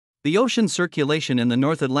The ocean circulation in the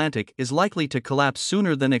North Atlantic is likely to collapse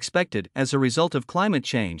sooner than expected as a result of climate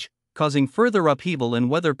change, causing further upheaval in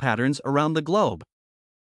weather patterns around the globe.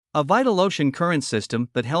 A vital ocean current system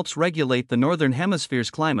that helps regulate the Northern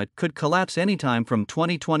Hemisphere's climate could collapse anytime from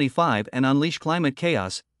 2025 and unleash climate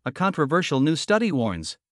chaos, a controversial new study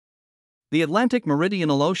warns. The Atlantic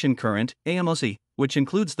Meridional Ocean Current, AMOC, which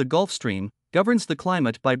includes the Gulf Stream, governs the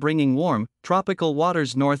climate by bringing warm, tropical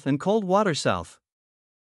waters north and cold water south.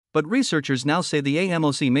 But researchers now say the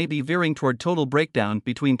AMOC may be veering toward total breakdown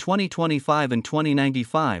between 2025 and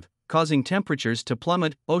 2095, causing temperatures to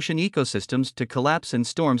plummet, ocean ecosystems to collapse, and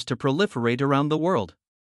storms to proliferate around the world.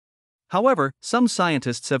 However, some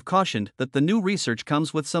scientists have cautioned that the new research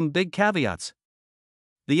comes with some big caveats.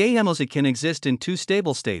 The AMOC can exist in two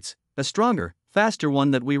stable states, a stronger, faster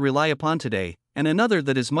one that we rely upon today, and another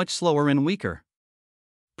that is much slower and weaker.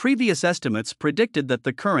 Previous estimates predicted that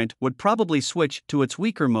the current would probably switch to its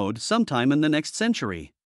weaker mode sometime in the next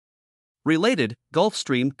century. Related, Gulf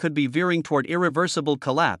Stream could be veering toward irreversible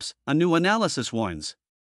collapse, a new analysis warns.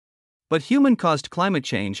 But human-caused climate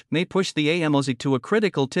change may push the AMOC to a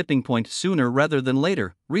critical tipping point sooner rather than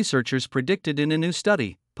later, researchers predicted in a new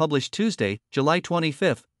study, published Tuesday, July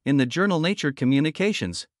 25, in the journal Nature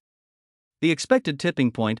Communications. The expected tipping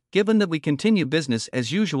point, given that we continue business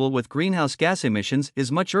as usual with greenhouse gas emissions,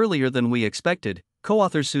 is much earlier than we expected,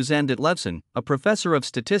 co-author Suzanne Detlevsen, a professor of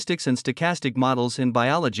statistics and stochastic models in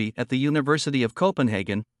biology at the University of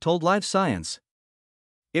Copenhagen, told Live Science.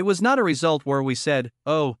 It was not a result where we said,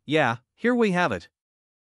 "Oh, yeah, here we have it."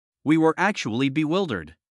 We were actually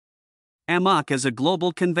bewildered. Amoc as a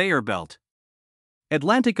global conveyor belt.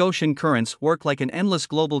 Atlantic Ocean currents work like an endless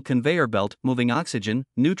global conveyor belt, moving oxygen,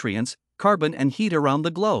 nutrients, carbon, and heat around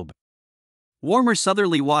the globe. Warmer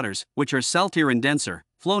southerly waters, which are saltier and denser,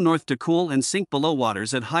 flow north to cool and sink below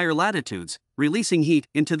waters at higher latitudes, releasing heat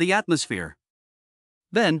into the atmosphere.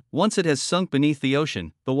 Then, once it has sunk beneath the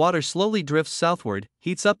ocean, the water slowly drifts southward,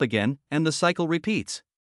 heats up again, and the cycle repeats.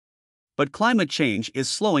 But climate change is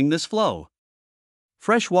slowing this flow.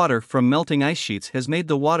 Fresh water from melting ice sheets has made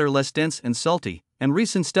the water less dense and salty, and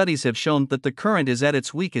recent studies have shown that the current is at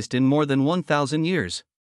its weakest in more than 1,000 years.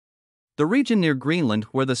 The region near Greenland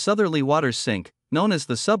where the southerly waters sink, known as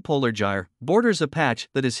the subpolar gyre, borders a patch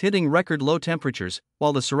that is hitting record low temperatures,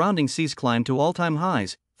 while the surrounding seas climb to all-time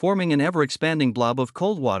highs, forming an ever-expanding blob of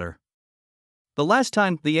cold water. The last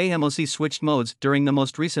time the AMOC switched modes during the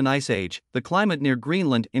most recent ice age, the climate near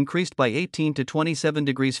Greenland increased by 18 to 27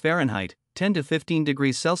 degrees Fahrenheit, 10 to 15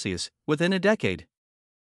 degrees Celsius, within a decade.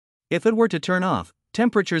 If it were to turn off,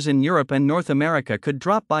 temperatures in Europe and North America could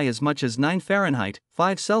drop by as much as 9 Fahrenheit,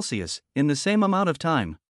 5 Celsius, in the same amount of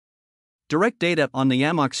time. Direct data on the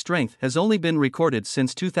Amoc's strength has only been recorded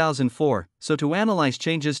since 2004, so to analyze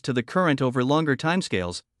changes to the current over longer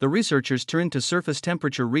timescales, the researchers turned to surface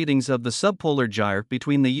temperature readings of the subpolar gyre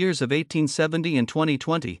between the years of 1870 and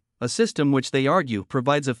 2020, a system which they argue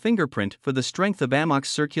provides a fingerprint for the strength of Amoc's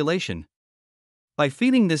circulation. By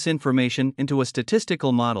feeding this information into a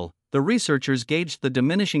statistical model, the researchers gauged the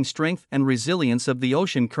diminishing strength and resilience of the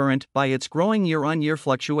ocean current by its growing year-on-year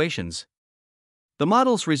fluctuations. The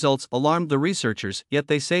model's results alarmed the researchers, yet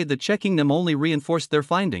they say that checking them only reinforced their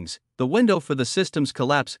findings. The window for the system's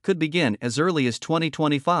collapse could begin as early as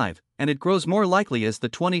 2025, and it grows more likely as the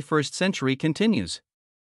 21st century continues.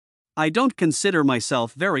 I don't consider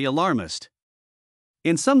myself very alarmist.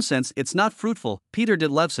 In some sense, it's not fruitful, Peter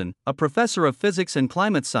Detlevsen, a professor of physics and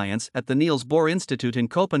climate science at the Niels Bohr Institute in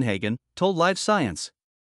Copenhagen, told Live Science.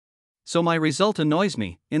 So my result annoys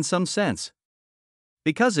me, in some sense.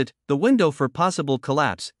 Because the window for possible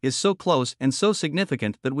collapse, is so close and so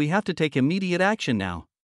significant that we have to take immediate action now.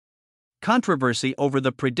 Controversy over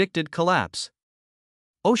the predicted collapse.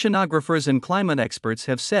 Oceanographers and climate experts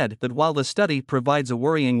have said that while the study provides a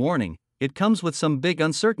worrying warning, it comes with some big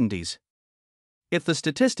uncertainties. If the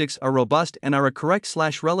statistics are robust and are a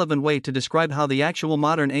correct/relevant way to describe how the actual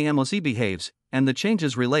modern AMOC behaves, and the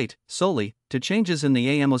changes relate, solely, to changes in the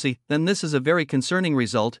AMOC, then this is a very concerning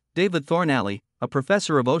result, David Thornalley, a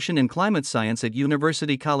professor of ocean and climate science at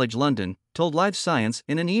University College London, told Live Science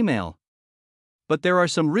in an email. But there are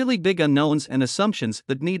some really big unknowns and assumptions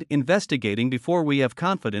that need investigating before we have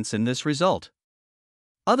confidence in this result.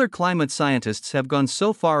 Other climate scientists have gone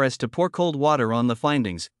so far as to pour cold water on the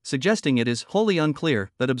findings, suggesting it is wholly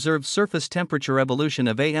unclear that observed surface temperature evolution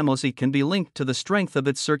of AMOC can be linked to the strength of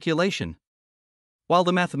its circulation. While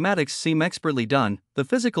the mathematics seem expertly done, the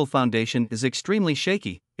physical foundation is extremely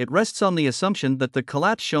shaky. It rests on the assumption that the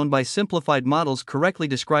collapse shown by simplified models correctly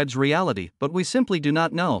describes reality, but we simply do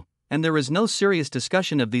not know, and there is no serious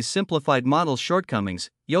discussion of these simplified model shortcomings,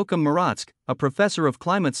 Joachim Marotzke, a professor of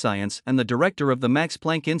climate science and the director of the Max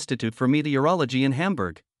Planck Institute for Meteorology in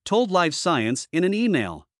Hamburg, told Live Science in an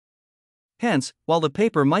email. Hence, while the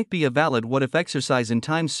paper might be a valid what-if exercise in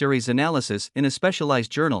time series analysis in a specialized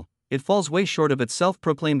journal, it falls way short of its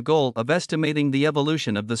self-proclaimed goal of estimating the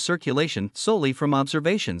evolution of the circulation solely from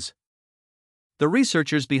observations. The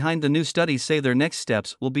researchers behind the new study say their next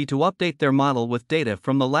steps will be to update their model with data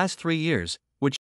from the last 3 years,